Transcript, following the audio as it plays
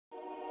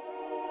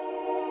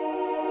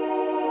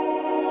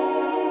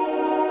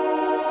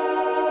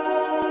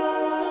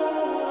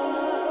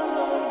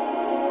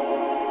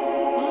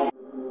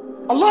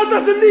Allah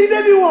doesn't need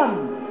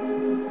anyone.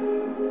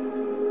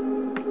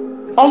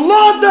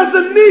 Allah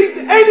doesn't need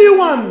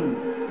anyone.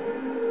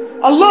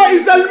 Allah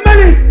is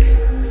Al-Malik.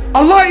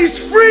 Allah is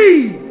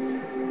free.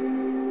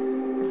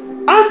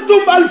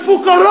 Antum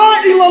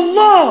al-fuqara ila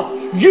Allah.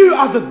 You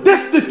are the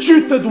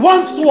destituted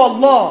ones to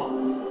Allah.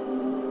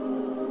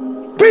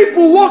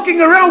 People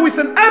walking around with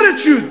an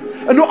attitude,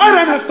 and no, I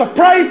don't have to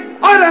pray,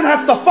 I don't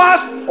have to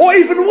fast, or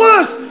even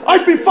worse,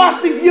 I've been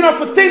fasting,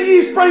 for 10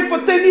 years, praying for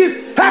 10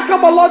 years. How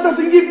come Allah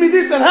doesn't give me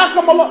this, and how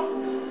come Allah...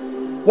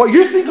 What,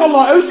 you think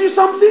Allah owes you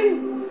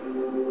something?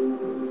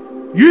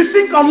 You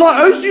think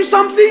Allah owes you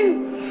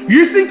something?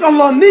 You think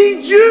Allah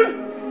needs you?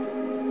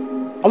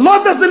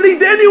 Allah doesn't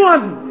need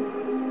anyone.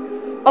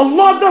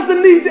 Allah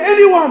doesn't need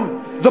anyone.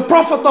 The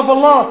Prophet of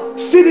Allah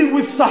sitting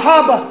with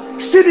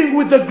Sahaba, sitting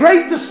with the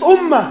greatest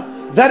ummah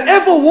that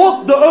ever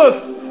walked the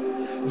earth.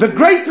 The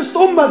greatest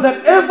ummah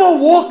that ever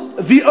walked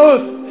the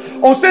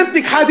earth.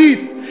 Authentic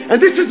hadith. And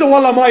this is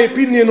my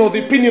opinion, or the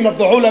opinion of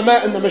the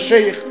ulama and the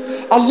mashayikh.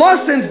 Allah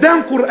sends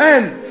down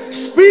Quran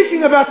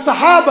speaking about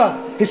Sahaba.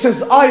 He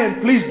says, I am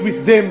pleased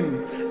with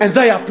them and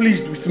they are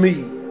pleased with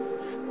me.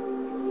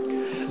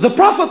 The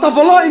Prophet of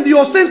Allah in the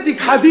authentic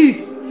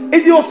hadith,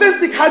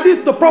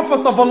 the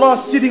Prophet of Allah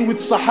sitting with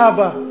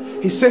Sahaba,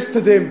 he says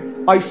to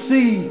them, I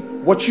see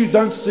what you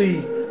don't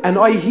see, and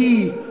I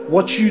hear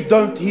what you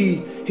don't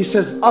hear. He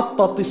says,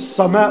 أَطَّتِ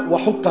السَّمَاء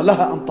وَحُكَّ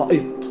لَهَا أَن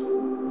تَأِطْ.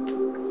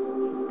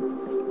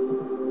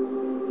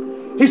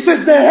 He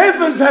says, the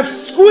heavens have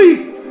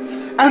squeaked,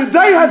 and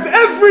they have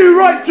every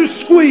right to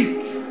squeak.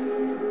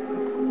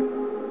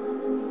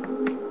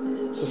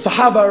 So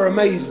Sahaba are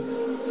amazed.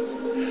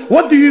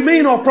 What do you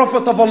mean, O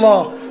Prophet of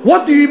Allah?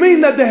 What do you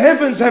mean that the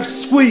heavens have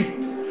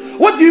squeaked?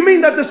 What do you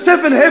mean that the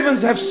 7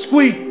 heavens have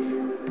squeaked?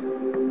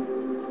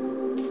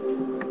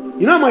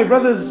 You know, my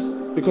brothers,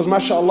 because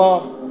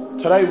mashallah,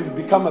 today we've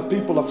become a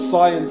people of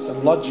science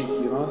and logic,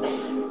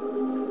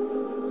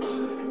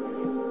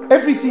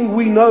 Everything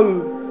we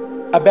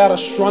know about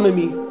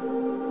astronomy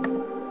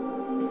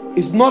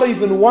is not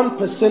even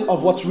 1%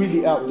 of what's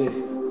really out there.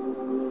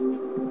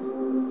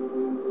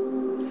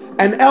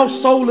 And our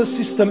solar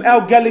system,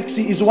 our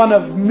galaxy, is one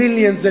of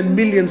millions and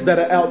millions that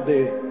are out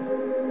there.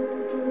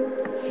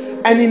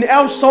 And in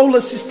our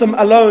solar system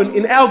alone,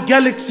 in our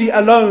galaxy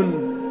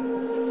alone,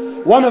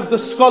 one of the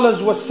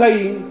scholars was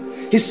saying,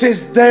 he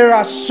says, there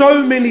are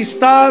so many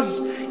stars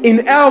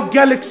in our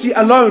galaxy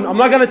alone. I'm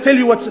not going to tell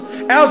you what's...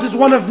 Ours is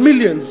one of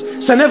millions,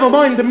 so never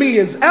mind the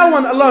millions. Our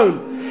one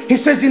alone. He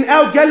says in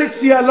our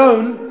galaxy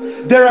alone,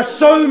 there are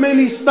so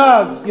many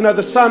stars.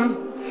 The sun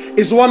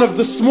is one of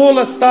the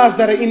smaller stars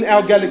that are in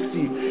our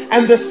galaxy.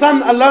 And the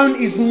sun alone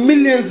is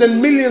millions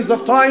and millions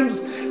of times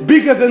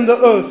bigger than the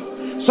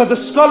earth. So the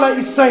scholar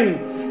is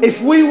saying,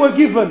 if we were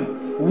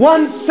given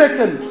 1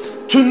 second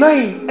to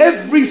name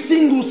every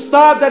single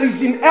star that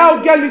is in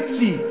our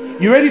galaxy,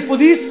 you ready for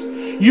this?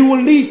 You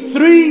will need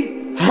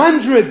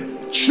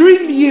 300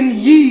 trillion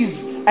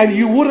years and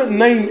you wouldn't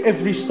name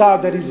every star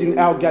that is in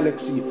our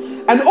galaxy.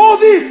 And all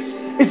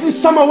this is in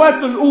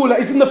Samawat al-Ula,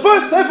 is in the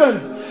first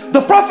heavens.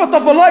 The Prophet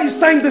of Allah is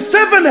saying the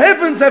 7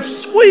 heavens have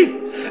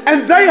squeaked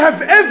and they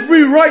have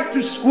every right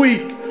to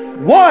squeak.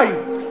 Why?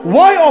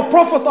 Why, O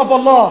Prophet of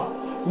Allah?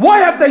 Why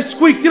have they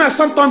squeaked?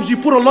 Sometimes you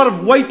put a lot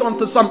of weight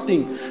onto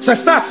something, so it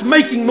starts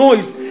making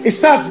noise, it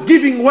starts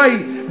giving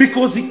way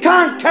because it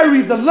can't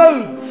carry the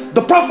load.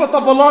 The Prophet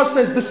of Allah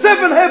says the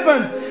 7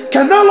 heavens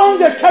can no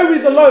longer carry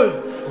the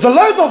load. The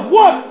load of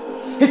what?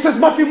 He says,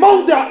 مَا فِي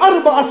مَوْضِعَ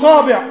أَرْبَعَ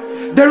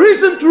أَصَابِعَ. There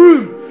isn't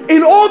room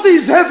in all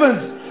these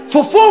heavens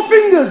for 4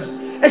 fingers,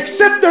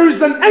 except there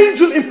is an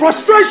angel in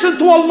prostration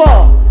to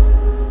Allah.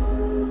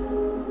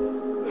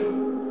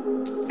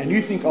 And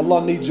you think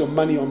Allah needs your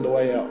money on the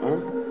way out, huh?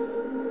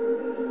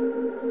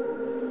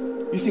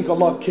 You think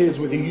Allah cares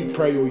whether you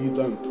pray or you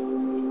don't?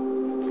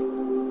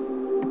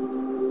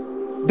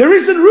 There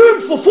isn't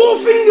room for 4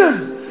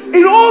 fingers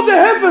in all the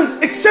heavens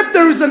except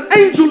there is an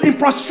angel in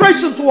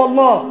prostration to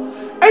Allah.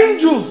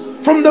 Angels,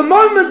 from the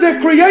moment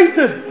they're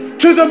created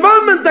to the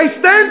moment they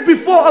stand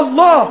before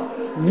Allah,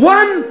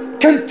 one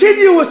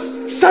continuous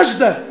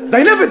sajda.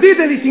 They never did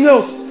anything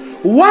else.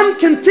 One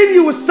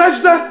continuous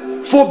sajda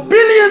for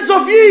billions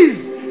of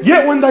years.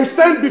 Yet when they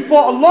stand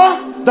before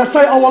Allah, they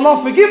say, oh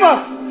Allah, forgive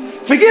us.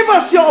 Forgive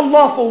us, Ya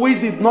Allah, for we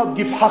did not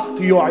give haqq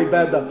to your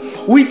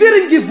ibadah. We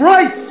didn't give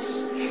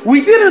rights.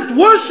 We didn't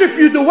worship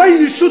you the way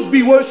you should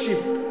be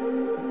worshipped.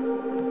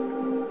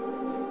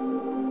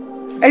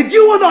 And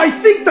you and I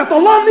think that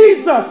Allah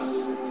needs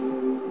us.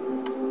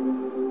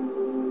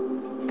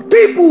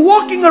 People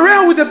walking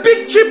around with a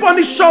big chip on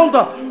his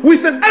shoulder,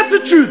 with an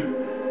attitude.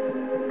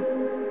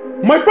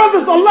 My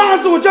brothers, Allah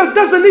Azza wa Jal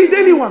doesn't need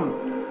anyone.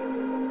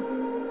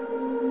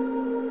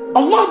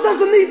 Allah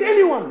doesn't need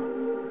anyone.